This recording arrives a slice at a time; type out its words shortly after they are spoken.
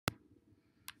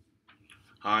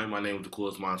Hi, my name is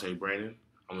Montay.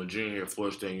 I'm a junior here at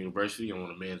Florida State University. I'm on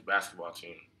the men's basketball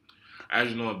team.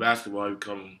 As you know, in basketball, you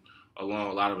come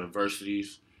along a lot of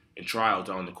adversities and trials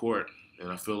on the court,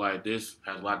 and I feel like this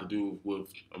has a lot to do with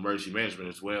emergency management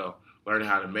as well. Learning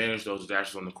how to manage those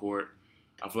disasters on the court,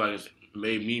 I feel like it's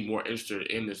made me more interested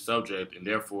in this subject, and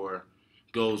therefore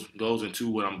goes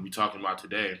into what I'm gonna be talking about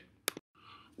today,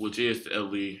 which is the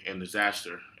Ederly and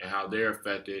disaster and how they're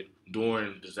affected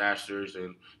during disasters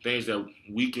and things that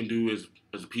we can do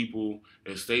as people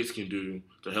and states can do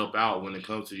to help out when it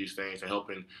comes to these things and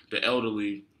helping the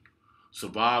elderly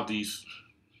survive these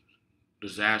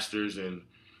disasters and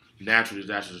natural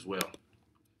disasters as well.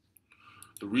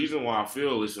 The reason why I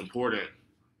feel it's important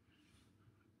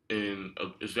and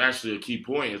it's actually a key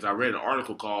point is I read an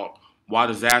article called "Why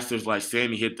Disasters Like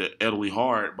Sandy Hit the Elderly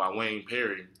Hard" by Wayne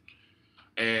Perry,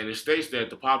 and it states that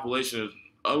the population,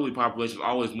 elderly population, is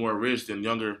always more at risk than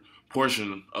younger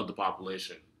portion of the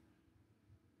population.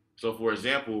 So, for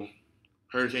example,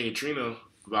 Hurricane Katrina,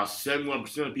 about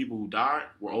 71% of people who died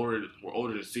were older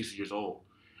than 60 years old,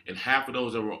 and half of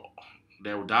those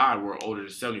that died were older than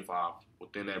 75.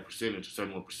 Within that percentage,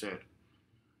 71%.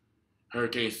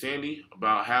 Hurricane Sandy,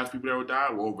 about half the people that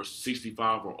died were over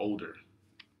 65 or older.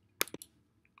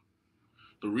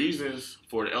 The reasons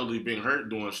for the elderly being hurt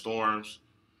during storms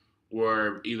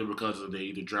were either because of they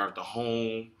either drowned at the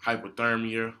home,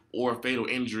 hypothermia, or fatal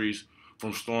injuries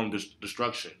from storm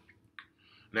destruction.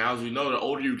 Now, as we know, the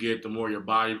older you get, the more your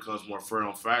body becomes more frail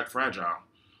and fragile.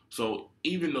 So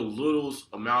even the littlest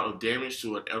amount of damage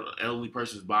to an elderly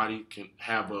person's body can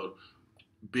have a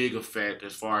big effect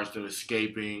as far as them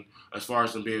escaping, as far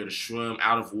as them being able to swim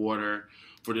out of water,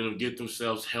 for them to get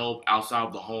themselves help outside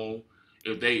of the home.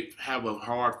 If they have a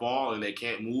hard fall and they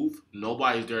can't move,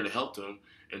 nobody's there to help them,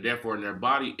 and therefore their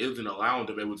body isn't allowing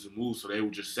them able to move, so they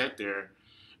will just sit there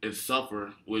and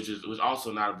suffer, which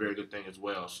also not a very good thing as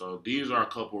well. So these are a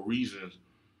couple of reasons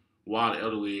why the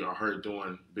elderly are hurt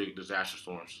during big disaster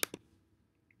storms.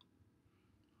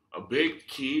 A big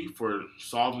key for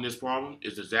solving this problem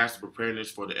is disaster preparedness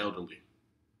for the elderly.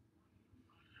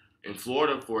 In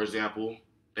Florida, for example,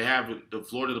 they have the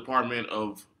Florida Department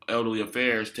of Elderly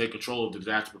Affairs take control of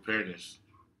disaster preparedness.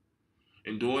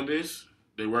 In doing this,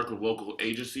 they work with local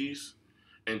agencies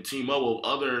and team up with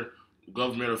other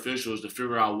government officials to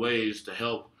figure out ways to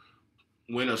help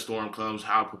when a storm comes,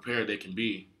 how prepared they can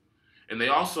be. And they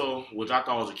also, which I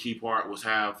thought was a key part, was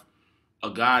have a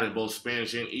guide in both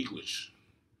Spanish and English.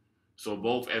 So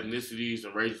both ethnicities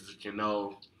and races can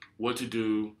know what to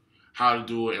do, how to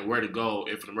do it, and where to go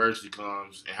if an emergency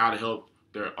comes, and how to help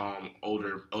their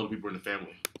older people in the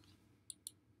family.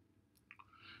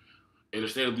 In the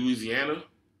state of Louisiana,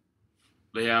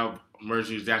 they have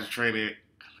emergency disaster training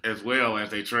as well as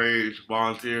they train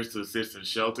volunteers to assist in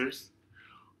shelters,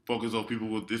 focus on people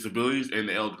with disabilities and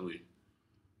the elderly.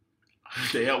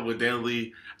 They help with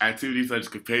daily activities such as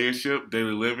companionship,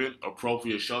 daily living,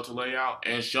 appropriate shelter layout,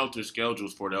 and shelter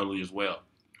schedules for the elderly as well.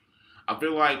 I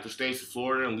feel like the states of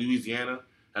Florida and Louisiana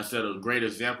have set a great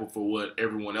example for what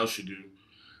everyone else should do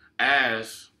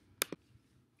as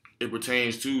it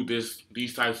pertains to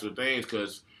these types of things.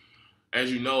 Because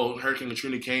as you know, Hurricane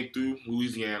Katrina came through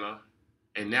Louisiana,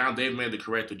 and now they've made the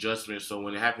correct adjustments. So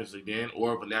when it happens again,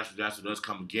 or if a natural disaster does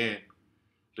come again,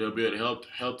 they'll be able to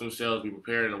help themselves be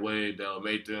prepared in a way that will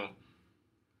make them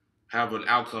have an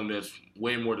outcome that's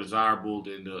way more desirable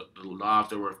than the lives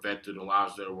that were affected and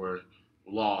lives that were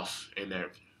lost in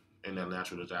that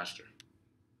natural disaster.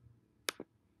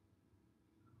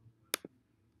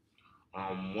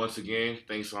 Once again,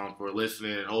 thanks for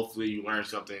listening, and hopefully you learned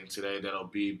something today that'll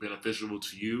be beneficial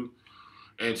to you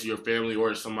and to your family or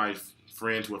to somebody's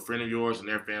friend, to a friend of yours and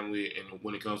their family, and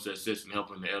when it comes to assisting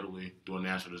helping the elderly during a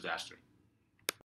natural disaster.